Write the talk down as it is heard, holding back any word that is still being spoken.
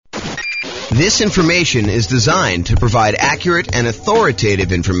This information is designed to provide accurate and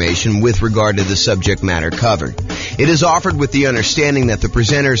authoritative information with regard to the subject matter covered. It is offered with the understanding that the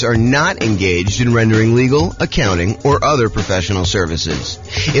presenters are not engaged in rendering legal, accounting, or other professional services.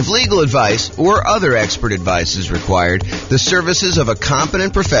 If legal advice or other expert advice is required, the services of a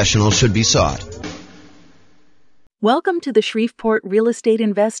competent professional should be sought. Welcome to the Shreveport Real Estate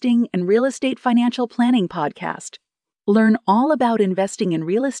Investing and Real Estate Financial Planning Podcast. Learn all about investing in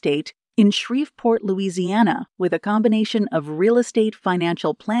real estate in Shreveport, Louisiana, with a combination of real estate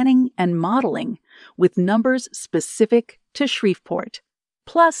financial planning and modeling with numbers specific to Shreveport,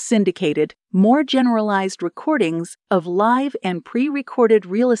 plus syndicated, more generalized recordings of live and pre-recorded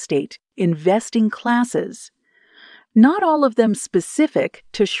real estate investing classes. Not all of them specific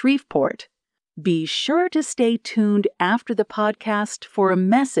to Shreveport. Be sure to stay tuned after the podcast for a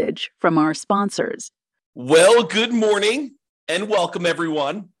message from our sponsors. Well, good morning and welcome,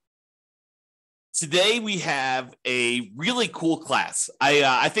 everyone. Today we have a really cool class.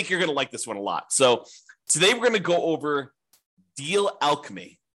 I think you're going to like this one a lot. So today we're going to go over Deal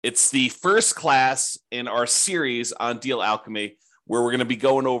Alchemy. It's the first class in our series on Deal Alchemy, where we're going to be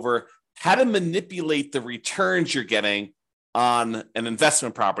going over how to manipulate the returns you're getting on an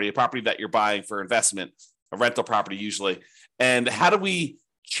investment property, a property that you're buying for investment, a rental property usually, and how do we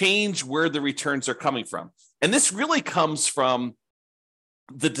change where the returns are coming from. And this really comes from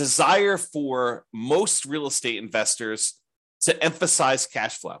the desire for most real estate investors to emphasize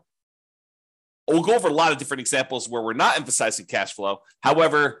cash flow. We'll go over a lot of different examples where we're not emphasizing cash flow.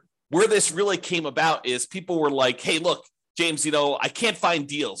 However, where this really came about is people were like, hey, look, James, I can't find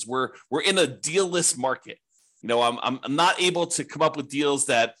deals. We're in a deal-less market. I'm not able to come up with deals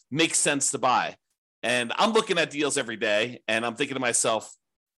that make sense to buy. And I'm looking at deals every day and I'm thinking to myself,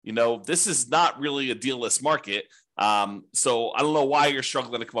 this is not really a deal-less market. So I don't know why you're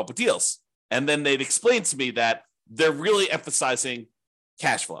struggling to come up with deals. And then they'd explain to me that they're really emphasizing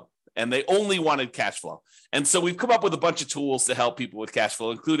cash flow and they only wanted cash flow. And so we've come up with a bunch of tools to help people with cash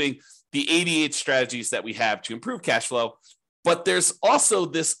flow, including the 88 strategies that we have to improve cash flow. But there's also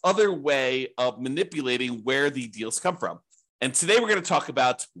this other way of manipulating where the deals come from. And today we're going to talk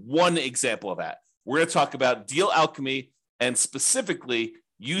about one example of that. We're going to talk about Deal Alchemy and specifically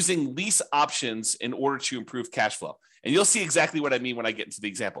using lease options in order to improve cash flow. And you'll see exactly what I mean when I get into the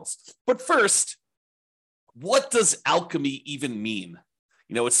examples. But first, what does alchemy even mean?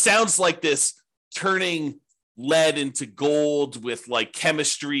 It sounds like this turning lead into gold with like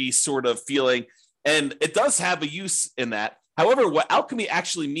chemistry sort of feeling. And it does have a use in that. However, what alchemy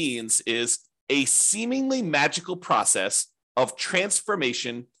actually means is a seemingly magical process of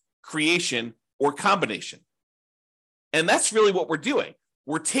transformation, creation, or combination. And that's really what we're doing.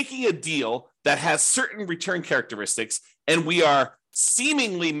 We're taking a deal that has certain return characteristics, and we are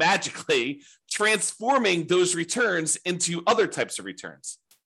seemingly magically transforming those returns into other types of returns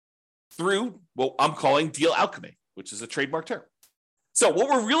through what I'm calling deal alchemy, which is a trademark term. So what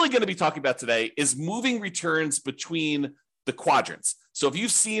we're really going to be talking about today is moving returns between the quadrants. So if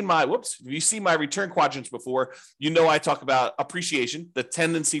you've seen my return quadrants before, I talk about appreciation, the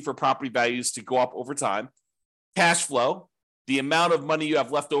tendency for property values to go up over time, cash flow, the amount of money you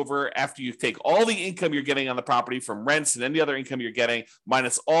have left over after you take all the income you're getting on the property from rents and any other income you're getting,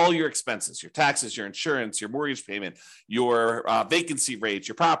 minus all your expenses, your taxes, your insurance, your mortgage payment, your vacancy rates,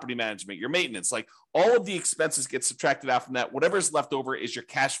 your property management, your maintenance, like all of the expenses get subtracted out from that. Whatever's left over is your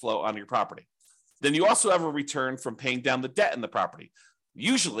cash flow on your property. Then you also have a return from paying down the debt in the property.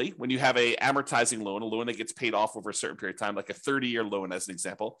 Usually when you have a amortizing loan, a loan that gets paid off over a certain period of time, like a 30-year loan as an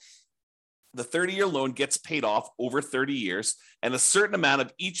example, the 30-year loan gets paid off over 30 years, and a certain amount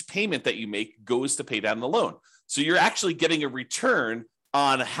of each payment that you make goes to pay down the loan. So you're actually getting a return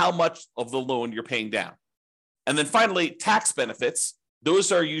on how much of the loan you're paying down. And then finally, tax benefits.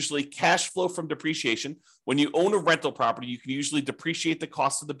 Those are usually cash flow from depreciation. When you own a rental property, you can usually depreciate the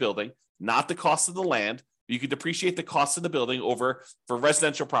cost of the building, not the cost of the land. You can depreciate the cost of the building over, for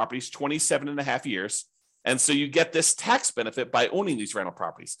residential properties, 27 and a half years. And so you get this tax benefit by owning these rental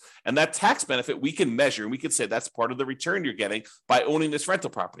properties. And that tax benefit we can measure, and we can say that's part of the return you're getting by owning this rental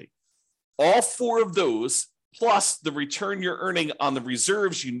property. All four of those, plus the return you're earning on the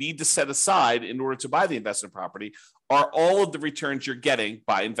reserves you need to set aside in order to buy the investment property, are all of the returns you're getting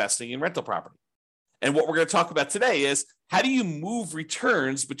by investing in rental property. And what we're going to talk about today is how do you move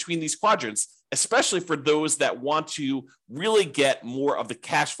returns between these quadrants, especially for those that want to really get more of the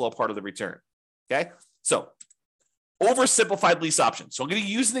cash flow part of the return. Okay. So oversimplified lease options. So I'm going to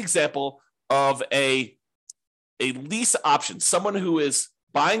use an example of a lease option, someone who is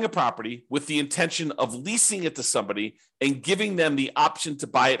buying a property with the intention of leasing it to somebody and giving them the option to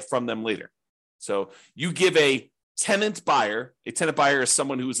buy it from them later. So you give a tenant buyer is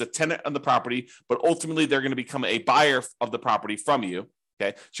someone who is a tenant on the property, but ultimately they're going to become a buyer of the property from you.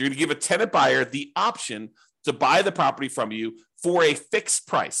 Okay. So you're going to give a tenant buyer the option to buy the property from you for a fixed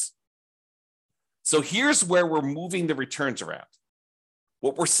price. So here's where we're moving the returns around.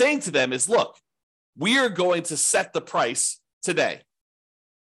 What we're saying to them is, look, we are going to set the price today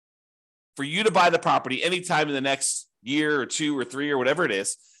for you to buy the property anytime in the next year or 2 or 3 or whatever it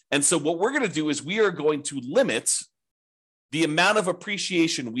is. And so what we're going to do is we are going to limit the amount of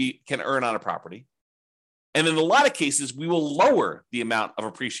appreciation we can earn on a property. And in a lot of cases, we will lower the amount of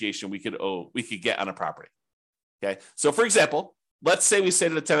appreciation we could get on a property. Okay. So for example, let's say we say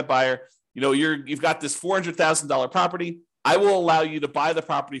to the tenant buyer, you've got this $400,000 property. I will allow you to buy the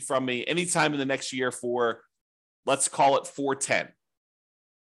property from me anytime in the next year for, let's call it $410,000.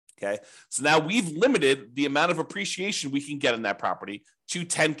 Okay. So now we've limited the amount of appreciation we can get in that property to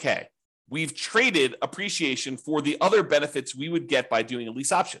 $10,000. We've traded appreciation for the other benefits we would get by doing a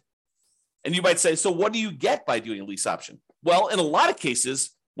lease option. And you might say, so what do you get by doing a lease option? Well, in a lot of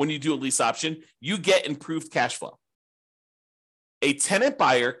cases, when you do a lease option, you get improved cash flow. A tenant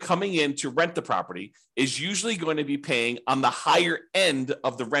buyer coming in to rent the property is usually going to be paying on the higher end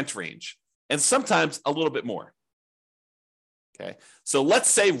of the rent range, and sometimes a little bit more. Okay. So let's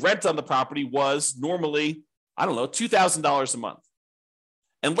say rent on the property was normally, $2,000 a month.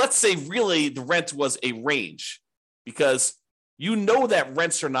 And let's say really the rent was a range, because that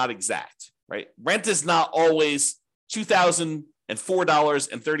rents are not exact, right? Rent is not always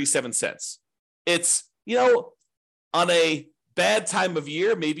 $2,004.37. It's, on a bad time of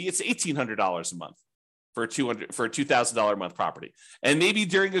year, maybe it's $1,800 a month for a $2,000 a month property. And maybe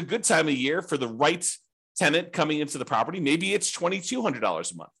during a good time of year for the right tenant coming into the property, maybe it's $2,200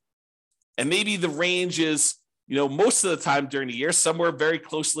 a month. And maybe the range is, most of the time during the year, somewhere very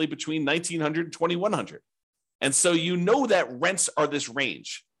closely between $1,900 and $2,100. And so that rents are this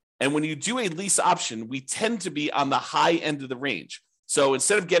range. And when you do a lease option, we tend to be on the high end of the range. So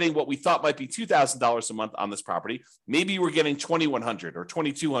instead of getting what we thought might be $2,000 a month on this property, maybe we're getting $2,100 or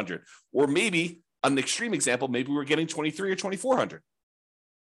 $2,200, or maybe an extreme example, maybe we're getting $2,300 or $2,400.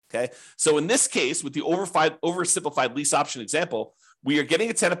 Okay. So in this case, with the oversimplified lease option example, we are getting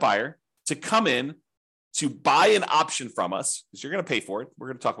a tenant buyer to come in to buy an option from us, because you're going to pay for it. We're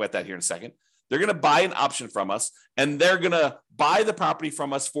going to talk about that here in a second. They're going to buy an option from us, and they're going to buy the property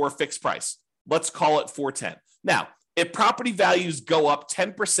from us for a fixed price. Let's call it $410,000. Now, if property values go up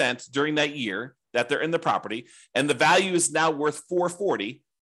 10% during that year that they're in the property, and the value is now worth $440,000,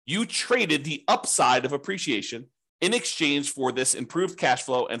 you traded the upside of appreciation in exchange for this improved cash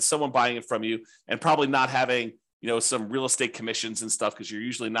flow and someone buying it from you, and probably not having some real estate commissions and stuff, because you're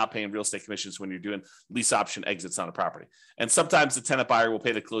usually not paying real estate commissions when you're doing lease option exits on a property. And sometimes the tenant buyer will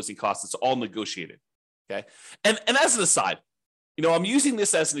pay the closing costs. It's all negotiated. Okay. And as an aside, I'm using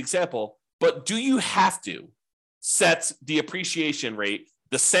this as an example, but do you have to set the appreciation rate,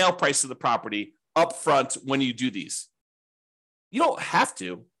 the sale price of the property up front when you do these? You don't have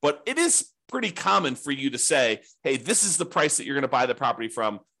to, but it is pretty common for you to say, hey, this is the price that you're going to buy the property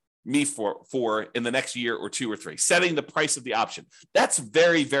from me for in the next year or 2 or 3, setting the price of the option. That's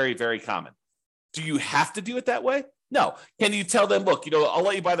very, very, very common. Do you have to do it that way? No. Can you tell them, look, I'll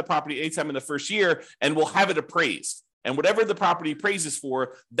let you buy the property anytime in the first year, and we'll have it appraised. And whatever the property appraises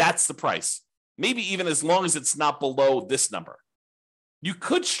for, that's the price. Maybe even as long as it's not below this number. You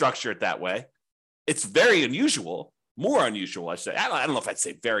could structure it that way. It's very unusual, more unusual, I say. I don't know if I'd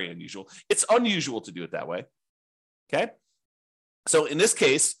say very unusual. It's unusual to do it that way. Okay. So in this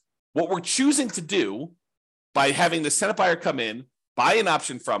case, what we're choosing to do by having the tenant buyer come in, buy an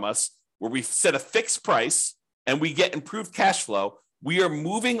option from us, where we set a fixed price and we get improved cash flow, we are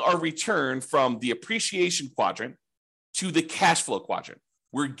moving our return from the appreciation quadrant to the cash flow quadrant.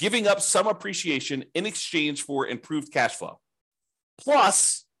 We're giving up some appreciation in exchange for improved cash flow.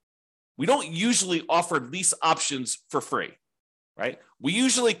 Plus, we don't usually offer lease options for free, right? We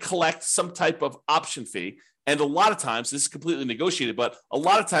usually collect some type of option fee. And a lot of times, this is completely negotiated, but a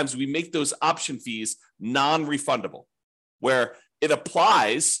lot of times we make those option fees non-refundable, where it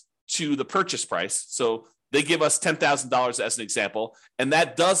applies to the purchase price. So they give us $10,000 as an example, and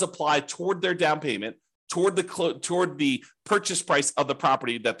that does apply toward their down payment, toward the purchase price of the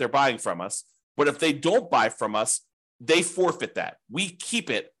property that they're buying from us. But if they don't buy from us, they forfeit that. We keep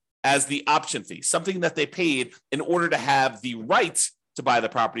it as the option fee, something that they paid in order to have the right to buy the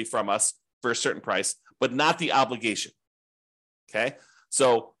property from us for a certain price, but not the obligation. Okay.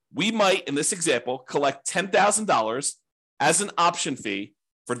 So we might, in this example, collect $10,000 as an option fee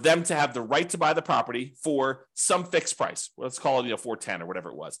for them to have the right to buy the property for some fixed price. Let's call it, 410 or whatever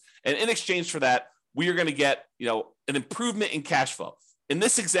it was. And in exchange for that, we are going to get, an improvement in cash flow. In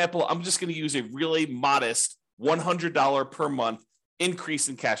this example, I'm just going to use a really modest $100 per month increase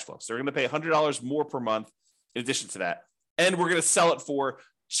in cash flow. So we're going to pay $100 more per month in addition to that. And we're going to sell it for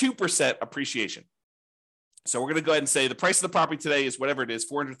 2% appreciation. So we're going to go ahead and say the price of the property today is whatever it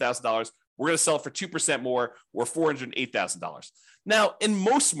is, $400,000. We're going to sell it for 2% more, or $408,000. Now, in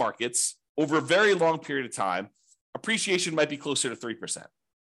most markets, over a very long period of time, appreciation might be closer to 3%.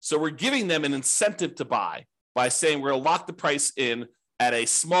 So we're giving them an incentive to buy by saying we're going to lock the price in at a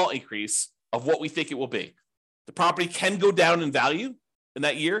small increase of what we think it will be. The property can go down in value in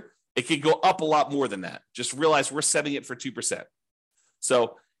that year. It could go up a lot more than that. Just realize we're setting it for 2%.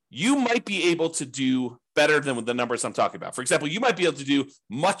 So you might be able to do better than the numbers I'm talking about. For example, you might be able to do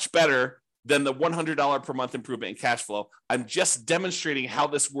much better than the $100 per month improvement in cash flow. I'm just demonstrating how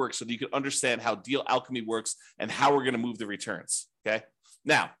this works so that you can understand how Deal Alchemy works and how we're going to move the returns. Okay.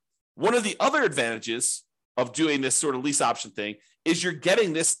 Now, one of the other advantages of doing this sort of lease option thing is you're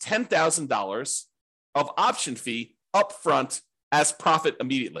getting this $10,000 of option fee upfront as profit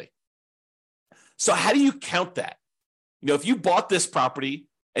immediately. So how do you count that? If you bought this property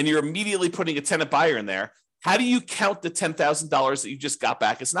and you're immediately putting a tenant buyer in there, how do you count the $10,000 that you just got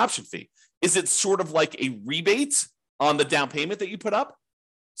back as an option fee? Is it sort of like a rebate on the down payment that you put up?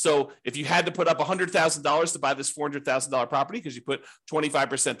 So if you had to put up $100,000 to buy this $400,000 property because you put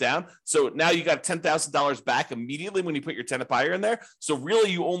 25% down, so now you got $10,000 back immediately when you put your tenant buyer in there. So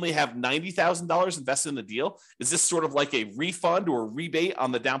really you only have $90,000 invested in the deal. Is this sort of like a refund or a rebate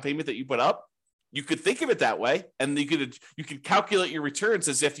on the down payment that you put up? You could think of it that way, and you could calculate your returns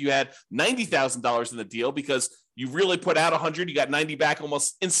as if you had $90,000 in the deal because you really put out 100, you got 90 back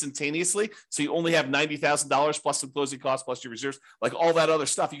almost instantaneously. So you only have $90,000 plus some closing costs plus your reserves, like all that other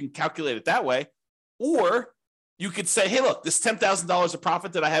stuff. You can calculate it that way, or you could say, "Hey, look, this $10,000 of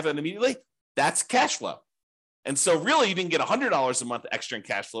profit that I have immediately, that's cash flow." And so really, you didn't get $100 a month extra in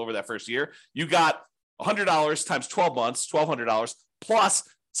cash flow over that first year. You got $100 times 12 months, $1,200 plus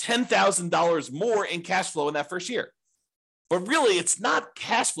 $10,000 more in cash flow in that first year. But really, it's not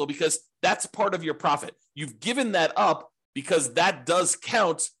cash flow because that's part of your profit. You've given that up because that does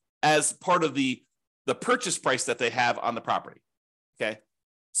count as part of the purchase price that they have on the property. Okay.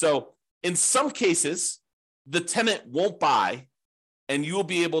 So in some cases, the tenant won't buy and you will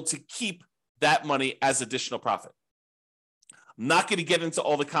be able to keep that money as additional profit. I'm not going to get into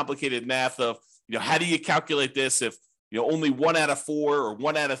all the complicated math of, how do you calculate this if only 1 out of 4 or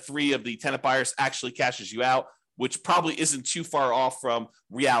 1 out of 3 of the tenant buyers actually cashes you out, which probably isn't too far off from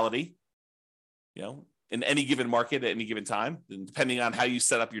reality, in any given market at any given time, and depending on how you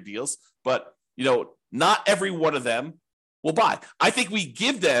set up your deals. But, not every one of them will buy. I think we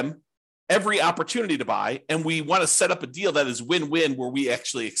give them every opportunity to buy, and we want to set up a deal that is win-win where we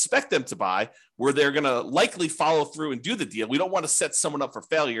actually expect them to buy, where they're going to likely follow through and do the deal. We don't want to set someone up for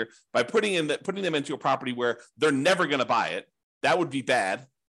failure by putting them into a property where they're never going to buy it. That would be bad.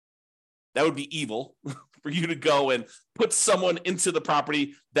 That would be evil for you to go and put someone into the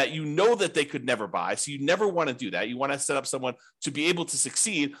property that that they could never buy. So you never want to do that. You want to set up someone to be able to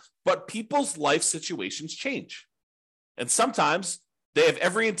succeed, but people's life situations change. And sometimes they have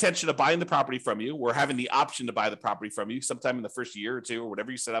every intention of buying the property from you or having the option to buy the property from you sometime in the first year or two or whatever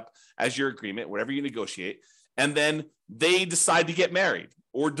you set up as your agreement, whatever you negotiate. And then they decide to get married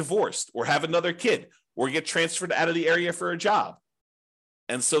or divorced or have another kid or get transferred out of the area for a job.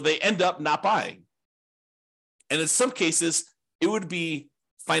 And so they end up not buying. And in some cases, it would be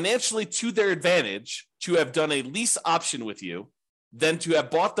financially to their advantage to have done a lease option with you than to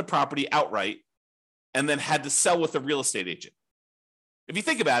have bought the property outright and then had to sell with a real estate agent. If you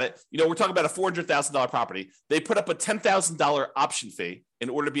think about it, we're talking about a $400,000 property. They put up a $10,000 option fee in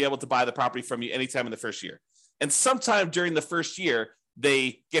order to be able to buy the property from you anytime in the first year. And sometime during the first year,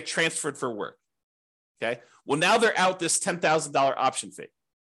 they get transferred for work. Okay. Well, now they're out this $10,000 option fee.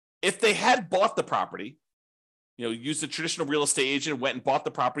 If they had bought the property, used a traditional real estate agent, went and bought the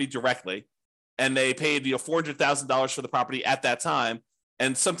property directly, and they paid $400,000 for the property at that time,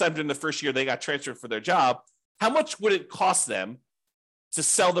 and sometime during the first year they got transferred for their job, how much would it cost them to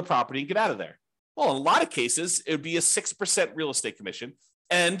sell the property and get out of there? Well, in a lot of cases, it would be a 6% real estate commission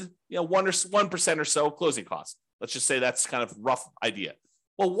and 1% or so closing costs. Let's just say that's kind of a rough idea.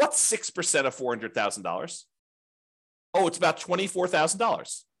 Well, what's 6% of $400,000? Oh, it's about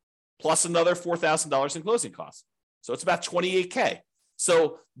 $24,000 plus another $4,000 in closing costs. So it's about $28K.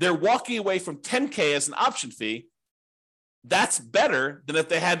 So they're walking away from $10K as an option fee. That's better than if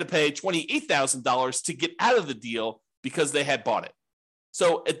they had to pay $28,000 to get out of the deal because they had bought it.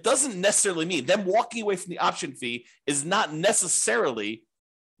 So it doesn't necessarily mean them walking away from the option fee is not necessarily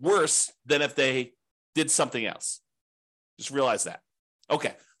worse than if they did something else. Just realize that.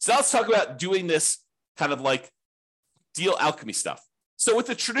 Okay, so now let's talk about doing this kind of like deal alchemy stuff. So with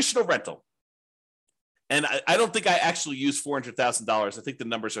the traditional rental, and I don't think I actually use $400,000. I think the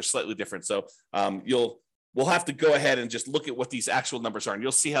numbers are slightly different. So we'll have to go ahead and just look at what these actual numbers are, and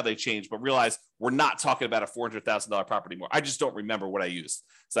you'll see how they change. But realize we're not talking about a $400,000 property anymore. I just don't remember what I used.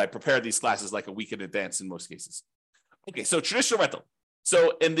 So I prepared these classes like a week in advance in most cases. Okay, so traditional rental.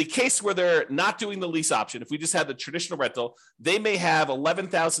 So in the case where they're not doing the lease option, if we just had the traditional rental, they may have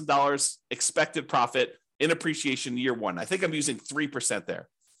 $11,000 expected profit in appreciation year one. I think I'm using 3% there.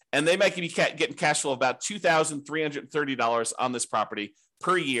 And they might be getting cash flow of about $2,330 on this property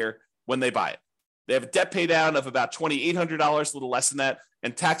per year when they buy it. They have a debt pay down of about $2,800, a little less than that,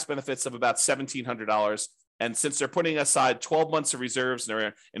 and tax benefits of about $1,700. And since they're putting aside 12 months of reserves and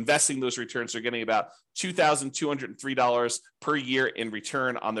they're investing those returns, they're getting about $2,203 per year in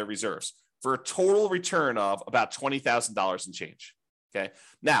return on their reserves for a total return of about $20,000 and change. Okay.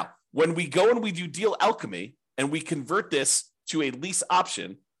 Now, when we go and we do deal alchemy and we convert this to a lease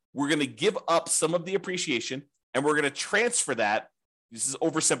option, we're going to give up some of the appreciation and we're going to transfer that. This is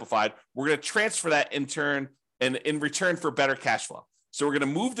oversimplified. We're going to transfer that in return for better cash flow. So we're going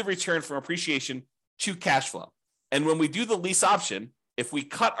to move the return from appreciation to cash flow. And when we do the lease option, if we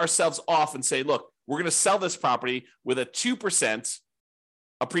cut ourselves off and say, look, we're going to sell this property with a 2%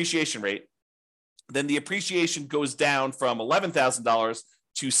 appreciation rate, then the appreciation goes down from $11,000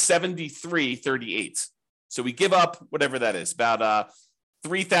 to $73,338. So we give up whatever that is, about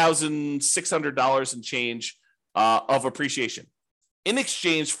 $3,600 and change of appreciation. In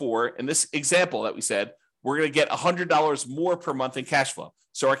exchange for, in this example that we said, we're going to get $100 more per month in cash flow.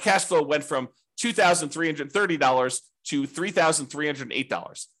 So our cash flow went from $2,330 to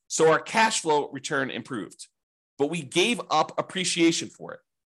 $3,308. So our cash flow return improved, but we gave up appreciation for it.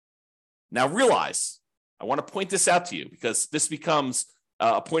 Now realize, I want to point this out to you because this becomes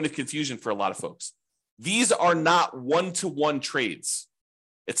a point of confusion for a lot of folks. These are not one-to-one trades.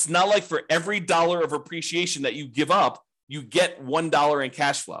 It's not like for every dollar of appreciation that you give up, you get $1 in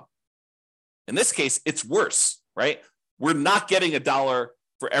cash flow. In this case, it's worse, right? We're not getting $1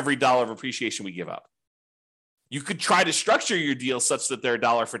 for every dollar of appreciation we give up. You could try to structure your deal such that they're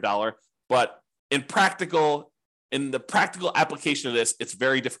dollar for dollar, but in the practical application of this, it's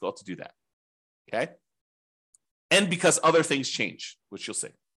very difficult to do that. Okay. And because other things change, which you'll see.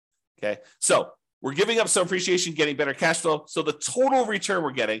 Okay. So we're giving up some appreciation, getting better cash flow. So the total return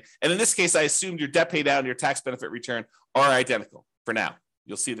we're getting, and in this case, I assumed your debt pay down and your tax benefit return are identical for now.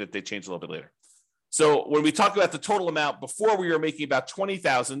 You'll see that they change a little bit later. So when we talk about the total amount, before we were making about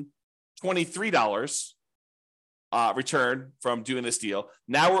 $20,023 return from doing this deal.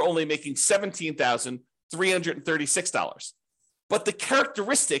 Now we're only making $17,336. But the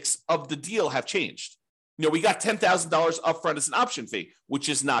characteristics of the deal have changed. You know, we got $10,000 upfront as an option fee, which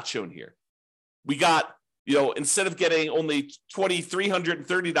is not shown here. We got, instead of getting only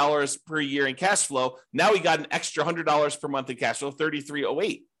 $2,330 per year in cash flow, now we got an extra $100 per month in cash flow,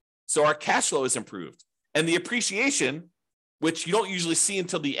 $3,308. So our cash flow is improved. And the appreciation, which you don't usually see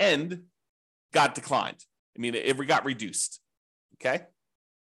until the end, got declined. I mean, it got reduced. Okay?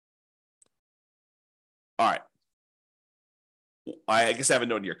 All right. I guess I have a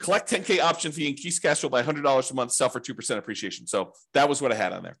note here. Collect $10K option fee, increase cash flow by $100 a month, sell for 2% appreciation. So that was what I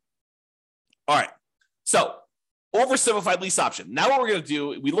had on there. All right. So oversimplified lease option. Now what we're going to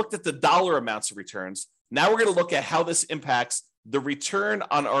do, we looked at the dollar amounts of returns. Now we're going to look at how this impacts the return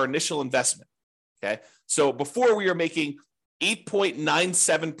on our initial investment. Okay. So before we were making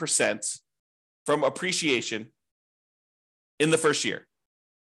 8.97% from appreciation in the first year.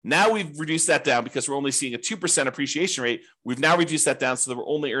 Now we've reduced that down because we're only seeing a 2% appreciation rate. We've now reduced that down so that we're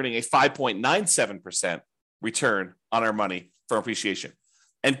only earning a 5.97% return on our money from appreciation.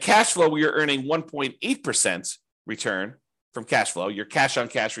 And cash flow, we are earning 1.8% return from cash flow, your cash on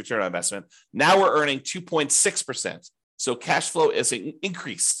cash return on investment. Now we're earning 2.6%. So cash flow is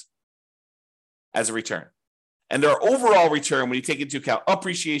increased as a return. And our overall return, when you take into account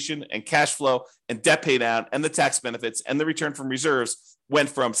appreciation and cash flow and debt pay down and the tax benefits and the return from reserves, went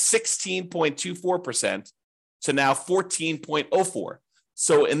from 16.24% to now 14.04%.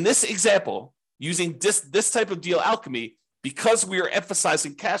 So in this example, using this type of deal alchemy, because we are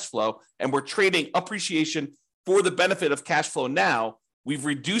emphasizing cash flow and we're trading appreciation for the benefit of cash flow now, we've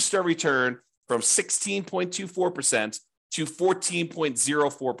reduced our return from 16.24% to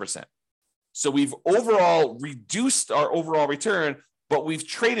 14.04%. So we've overall reduced our overall return, but we've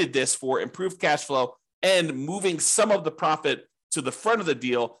traded this for improved cash flow and moving some of the profit to the front of the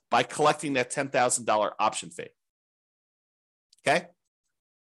deal by collecting that $10,000 option fee. Okay?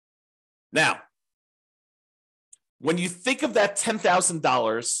 Now, when you think of that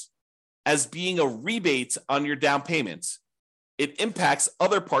 $10,000 as being a rebate on your down payment, it impacts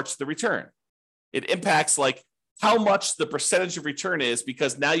other parts of the return. It impacts like how much the percentage of return is,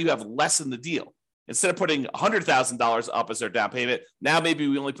 because now you have less in the deal. Instead of putting $100,000 up as our down payment, now maybe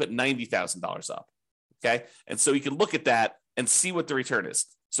we only put $90,000 up. Okay. And so you can look at that and see what the return is.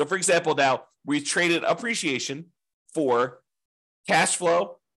 So for example, now we traded appreciation for cash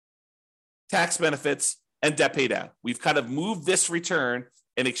flow, tax benefits, and debt pay down. We've kind of moved this return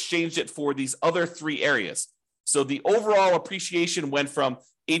and exchanged it for these other three areas. So the overall appreciation went from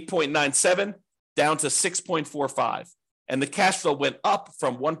 8.97 down to 6.45. And the cash flow went up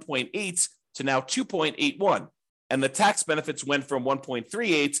from 1.8 to now 2.81. And the tax benefits went from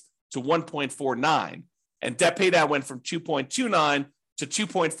 1.38 to 1.49. And debt pay down went from 2.29 to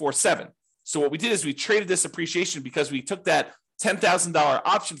 2.47. So what we did is we traded this appreciation because we took that $10,000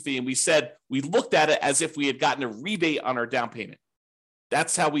 option fee and we looked at it as if we had gotten a rebate on our down payment.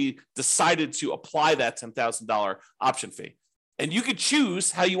 That's how we decided to apply that $10,000 option fee. And you could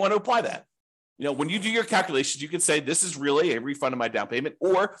choose how you want to apply that. You know, when you do your calculations, you could say, this is really a refund of my down payment,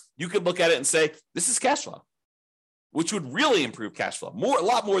 or you could look at it and say, this is cash flow, which would really improve cash flow, a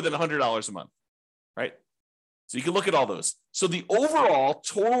lot more than $100 a month, right? So you can look at all those. So the overall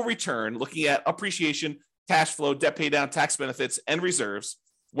total return, looking at appreciation, cash flow, debt pay down, tax benefits, and reserves,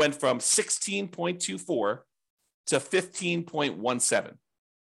 went from 16.24 to 15.17.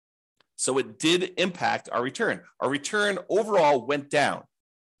 So it did impact our return. Our return overall went down.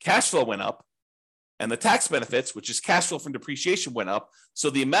 Cash flow went up, and the tax benefits, which is cash flow from depreciation, went up. So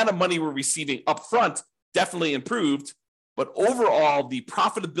the amount of money we're receiving upfront definitely improved, but overall, the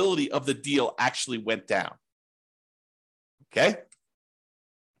profitability of the deal actually went down. Okay?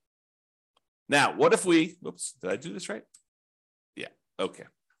 Now, what if we, did I do this right? Yeah, okay.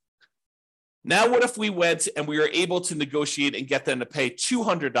 Now, what if we went and we were able to negotiate and get them to pay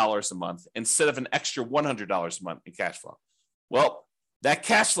 $200 a month instead of an extra $100 a month in cash flow? Well, that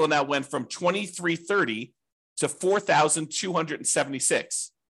cash flow now went from $2,330 to $4,276.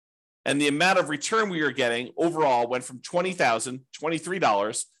 And the amount of return we were getting overall went from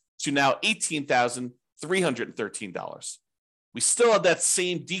 $23 to now $18,313. We still had that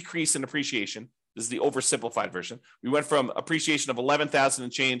same decrease in appreciation. This is the oversimplified version. We went from appreciation of $11,000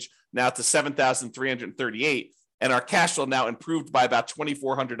 and change now to $7,338. And our cash flow now improved by about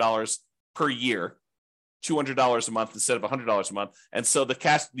 $2,400 per year, $200 a month instead of $100 a month. And so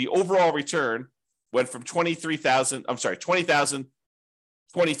the overall return went from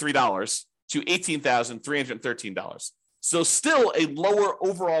 $20,023 to $18,313. So still a lower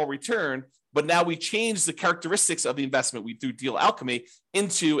overall return, but now we changed the characteristics of the investment we through deal alchemy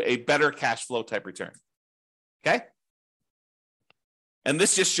into a better cash flow type return. Okay? And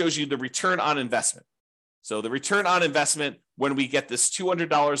this just shows you the return on investment. So the return on investment, when we get this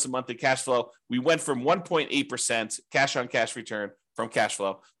 $200 a month in cash flow, we went from 1.8% cash on cash return from cash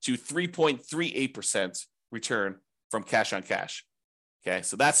flow to 3.38% return from cash on cash. Okay,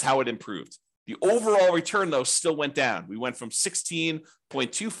 so that's how it improved. The overall return, though, still went down. We went from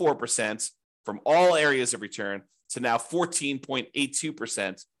 16.24% from all areas of return to now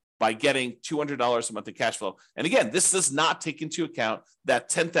 14.82% by getting $200 a month in cash flow. And again, this does not take into account that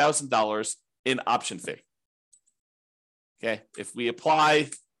 $10,000 in option fee. Okay, if we apply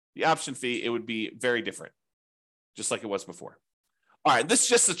the option fee, it would be very different, just like it was before. All right, this is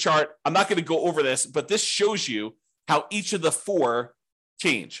just a chart. I'm not going to go over this, but this shows you how each of the four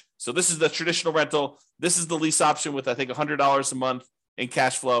change. So this is the traditional rental. This is the lease option with, I think, $100 a month in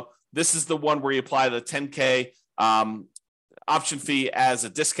cash flow. This is the one where you apply the $10K option fee as a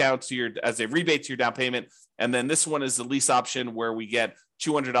discount to as a rebate to your down payment. And then this one is the lease option where we get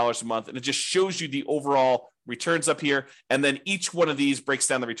 $200 a month. And it just shows you the overall returns up here. And then each one of these breaks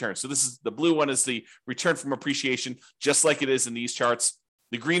down the return. So this is the blue one is the return from appreciation, just like it is in these charts.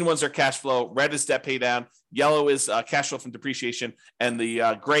 The green ones are cash flow. Red is debt pay down. Yellow is cash flow from depreciation. And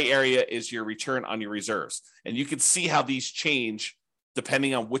the gray area is your return on your reserves. And you can see how these change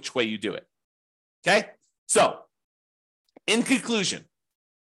depending on which way you do it. Okay? So, in conclusion,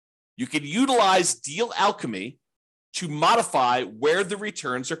 you can utilize deal alchemy to modify where the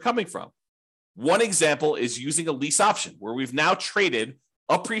returns are coming from. One example is using a lease option, where we've now traded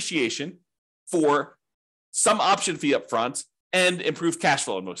appreciation for some option fee up front and improved cash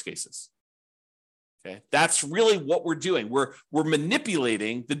flow in most cases. Okay, that's really what we're doing. We're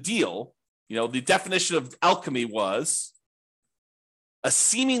manipulating the deal. You know, the definition of alchemy was a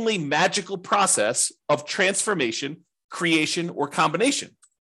seemingly magical process of transformation creation, or combination.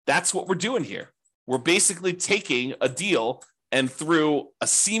 That's what we're doing here. We're basically taking a deal and through a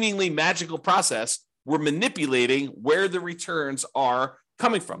seemingly magical process, we're manipulating where the returns are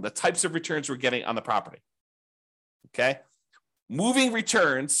coming from, the types of returns we're getting on the property. Okay? Moving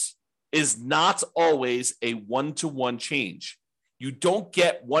returns is not always a one-to-one change. You don't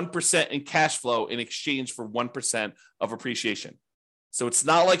get 1% in cash flow in exchange for 1% of appreciation. So it's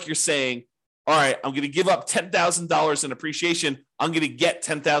not like you're saying, all right, I'm going to give up $10,000 in appreciation. I'm going to get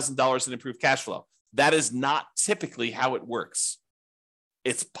 $10,000 in improved cash flow. That is not typically how it works.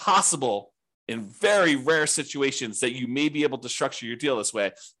 It's possible in very rare situations that you may be able to structure your deal this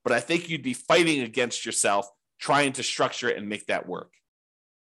way, but I think you'd be fighting against yourself trying to structure it and make that work.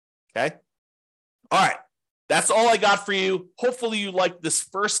 Okay? All right. That's all I got for you. Hopefully you liked this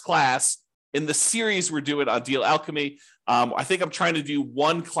first class in the series we're doing on Deal Alchemy. I think I'm trying to do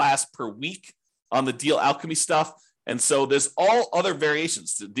one class per week on the Deal Alchemy stuff. And so there's all other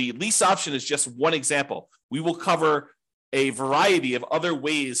variations. The lease option is just one example. We will cover a variety of other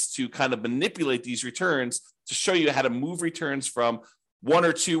ways to kind of manipulate these returns to show you how to move returns from 1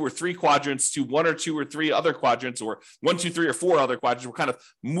 or 2 or 3 quadrants to 1 or 2 or 3 other quadrants, or 1, 2, 3 or 4 other quadrants. We're kind of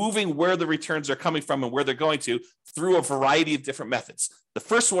moving where the returns are coming from and where they're going to through a variety of different methods. The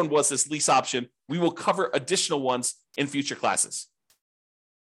first one was this lease option. We will cover additional ones in future classes.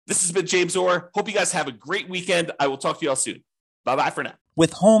 This has been James Orr. Hope you guys have a great weekend. I will talk to you all soon. Bye-bye for now.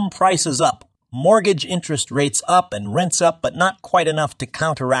 With home prices up, mortgage interest rates up, and rents up, but not quite enough to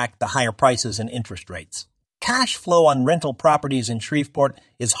counteract the higher prices and interest rates. Cash flow on rental properties in Shreveport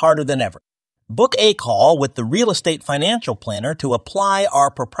is harder than ever. Book a call with the Real Estate Financial Planner to apply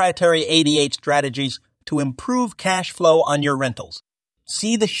our proprietary 88 strategies to improve cash flow on your rentals.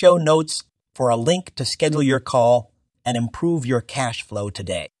 See the show notes for a link to schedule your call and improve your cash flow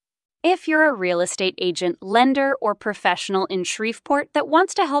today. If you're a real estate agent, lender, or professional in Shreveport that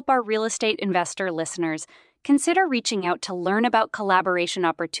wants to help our real estate investor listeners, consider reaching out to learn about collaboration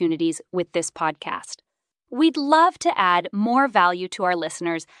opportunities with this podcast. We'd love to add more value to our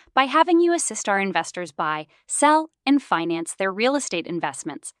listeners by having you assist our investors buy, sell, and finance their real estate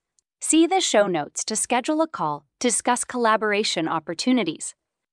investments. See the show notes to schedule a call to discuss collaboration opportunities.